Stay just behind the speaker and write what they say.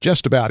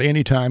Just about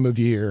any time of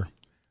year,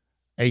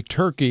 a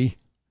turkey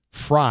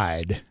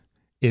fried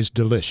is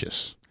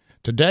delicious.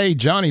 Today,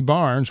 Johnny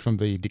Barnes from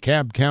the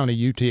DeKalb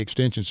County UT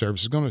Extension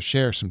Service is going to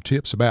share some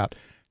tips about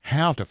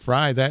how to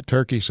fry that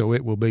turkey so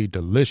it will be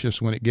delicious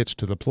when it gets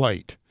to the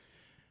plate.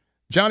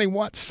 Johnny,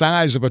 what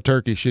size of a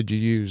turkey should you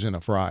use in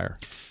a fryer?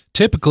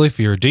 Typically, if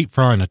you're deep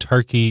frying a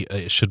turkey,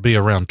 it should be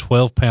around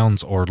 12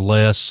 pounds or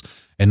less,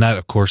 and that,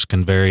 of course,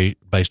 can vary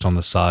based on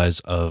the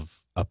size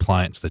of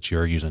appliance that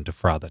you're using to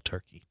fry that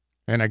turkey.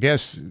 And I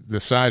guess the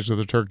size of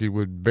the turkey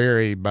would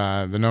vary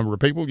by the number of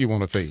people you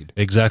want to feed.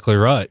 Exactly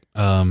right.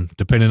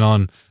 Depending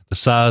on the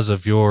size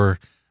of your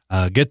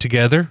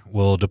get-together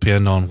will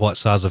depend on what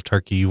size of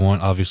turkey you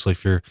want. Obviously,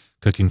 if you're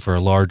cooking for a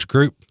large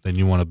group, then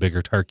you want a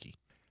bigger turkey.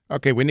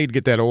 Okay, we need to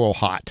get that oil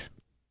hot.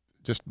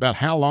 Just about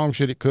how long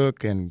should it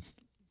cook and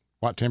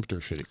what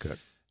temperature should it cook?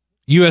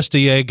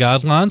 USDA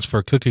guidelines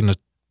for cooking a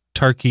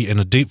turkey in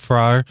a deep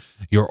fryer,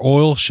 your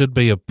oil should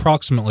be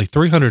approximately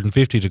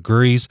 350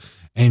 degrees,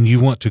 and you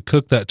want to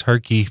cook that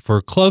turkey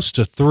for close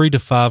to 3 to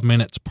 5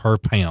 minutes per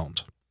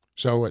pound.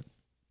 So at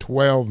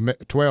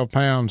 12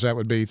 pounds, that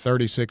would be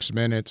 36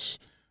 minutes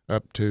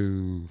up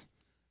to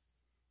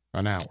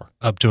an hour.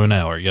 Up to an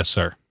hour, yes,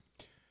 sir.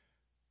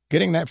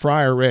 Getting that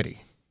fryer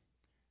ready,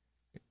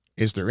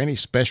 is there any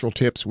special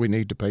tips we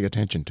need to pay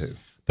attention to?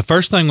 The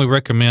first thing we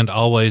recommend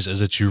always is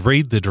that you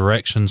read the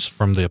directions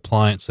from the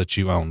appliance that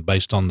you own.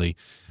 Based on the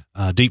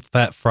deep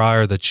fat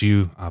fryer that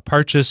you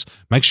purchase,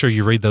 make sure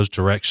you read those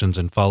directions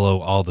and follow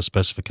all the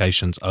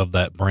specifications of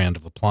that brand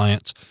of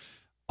appliance.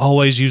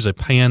 Always use a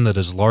pan that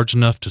is large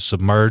enough to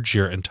submerge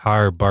your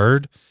entire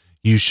bird.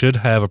 You should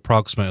have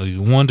approximately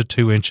 1 to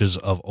 2 inches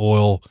of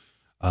oil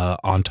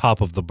on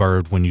top of the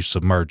bird when you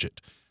submerge it.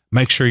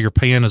 Make sure your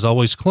pan is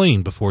always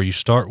clean before you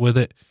start with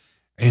it,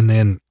 and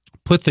then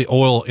put the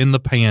oil in the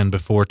pan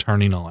before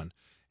turning on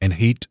and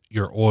heat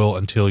your oil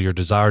until your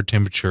desired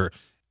temperature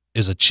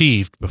is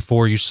achieved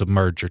before you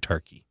submerge your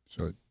turkey.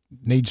 So it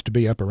needs to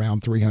be up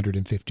around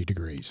 350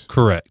 degrees.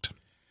 Correct.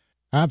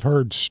 I've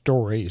heard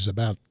stories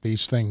about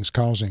these things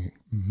causing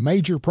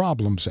major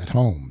problems at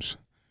homes.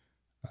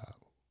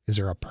 Is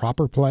there a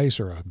proper place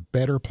or a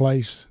better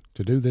place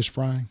to do this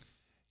frying?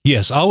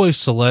 Yes, always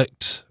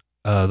select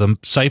the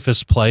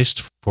safest place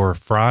for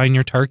frying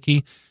your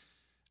turkey.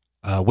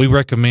 We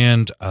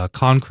recommend a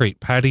concrete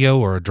patio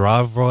or a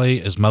driveway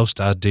is most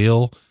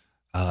ideal.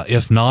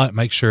 If not,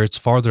 make sure it's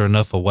farther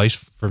enough away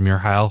from your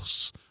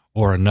house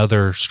or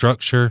another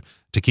structure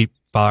to keep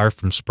fire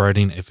from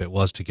spreading if it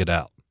was to get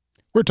out.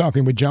 We're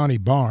talking with Johnny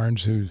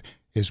Barnes, who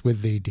is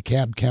with the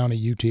DeKalb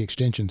County UT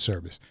Extension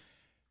Service.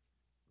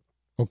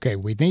 Okay,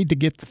 we need to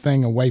get the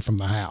thing away from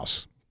the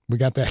house. We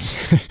got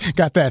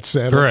that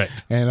settled.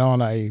 Correct. And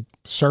on a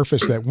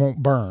surface that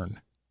won't burn.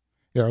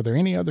 Are there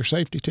any other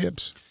safety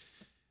tips?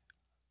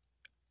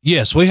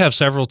 Yes, we have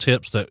several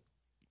tips that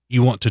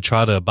you want to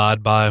try to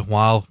abide by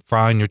while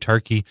frying your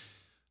turkey.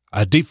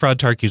 A deep fried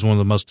turkey is one of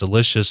the most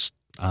delicious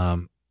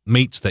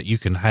meats that you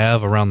can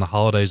have around the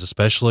holidays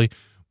especially,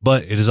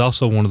 but it is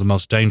also one of the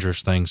most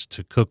dangerous things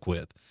to cook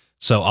with.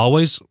 So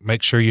always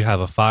make sure you have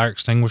a fire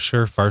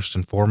extinguisher first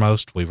and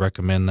foremost. We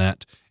recommend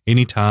that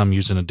anytime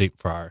using a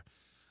deep fryer.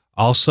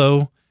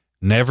 Also,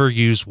 never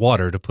use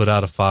water to put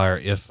out a fire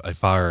if a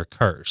fire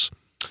occurs.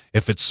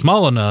 If it's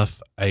small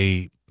enough,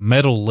 a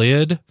metal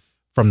lid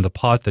from the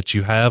pot that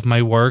you have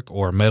may work,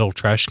 or a metal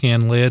trash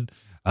can lid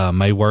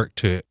may work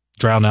to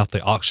drown out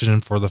the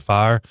oxygen for the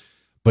fire.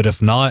 But if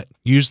not,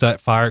 use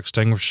that fire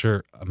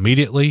extinguisher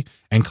immediately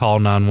and call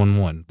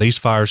 911. These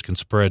fires can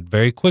spread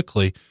very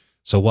quickly,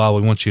 so while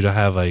we want you to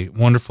have a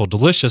wonderful,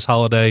 delicious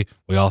holiday,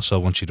 we also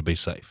want you to be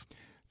safe.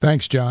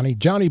 Thanks, Johnny.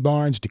 Johnny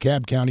Barnes,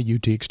 DeKalb County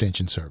UT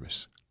Extension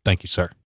Service. Thank you, sir.